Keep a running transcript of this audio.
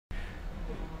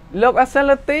លោក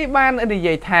Ancelotti បាននិ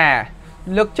យាយថា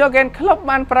លោក Jurgen Klopp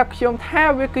បានប្រាប់ខ្ញុំថា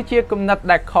វាគឺជាគំនិត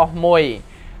ដែលខុសមួយ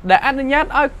ដែលអនុញ្ញាត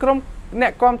ឲ្យក្រុមអ្ន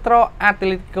កគាំទ្រ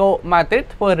Atletico Madrid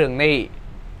ធ្វើរឿងនេះ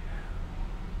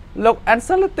លោក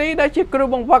Ancelotti ដែលជាគ្រូ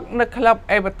បង្វឹកនៅក្លឹប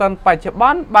Everton បច្ចុប្ប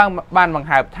ន្នបានបង្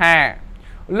ហើបថា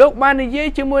លោកបាននិយាយ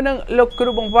ជាមួយនឹងលោកគ្រូ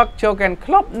បង្វឹក Jurgen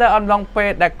Klopp នៅអំឡុងពេល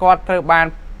ដែលគាត់ត្រូវបាន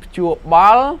ព្យួរ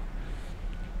បាល់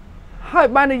ហើយ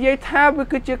បាននិយាយថាវា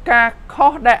គឺជាការខុ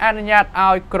សដែលអនុញ្ញាត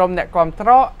ឲ្យក្រុមអ្នកគាំទ្រ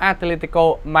Atletico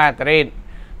Madrid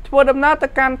ធ្វើដំណើរទៅ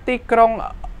កាន់ទីក្រុង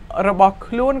របស់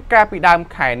ខ្លួនកាលពីដើម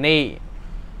ខែនេះ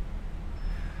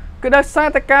គឺដោយសារ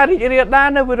តែការរីករាលដាល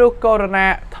នៃវីរុសកូវីដ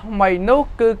 -19 ថ្មីនោះ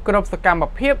គឺគ្រប់សកម្ម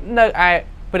ភាពនៅឯ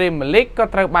Premier League ក៏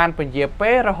ត្រូវបានពន្យា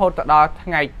ពេលរហូតដល់ថ្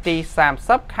ងៃទី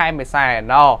30ខែមេសាឯ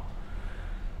ណោះ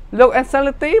លោក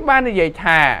Ancelotti បាននិយាយ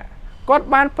ថាគាត់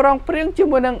បានប្រឹងប្រែងជា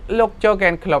មួយនឹងលោក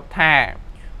Jurgen Klopp ថា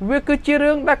វាគឺជា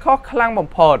រឿងដែលខុសខ្លាំងបំ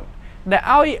ផុតដែល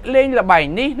ឲ្យលេងល្បែង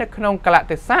នេះនៅក្នុងកលៈ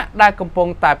ទេសៈដែលកំពុង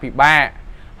តែពិបាក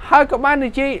ហើយក៏បាន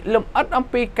និយាយលម្អិតអំ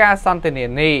ពីការសន្ទនា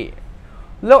នេះ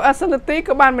លោក Ancelotti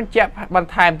ក៏បានបញ្ជាក់បន្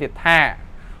ថែមទៀតថា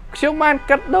ខ្ញុំបាន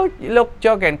គិតដូចលោក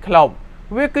Jurgen Klopp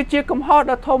វាគឺជាកំហុស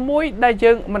ដ៏ធំមួយដែល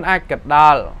យើងមិនអាចគិតដ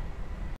ល់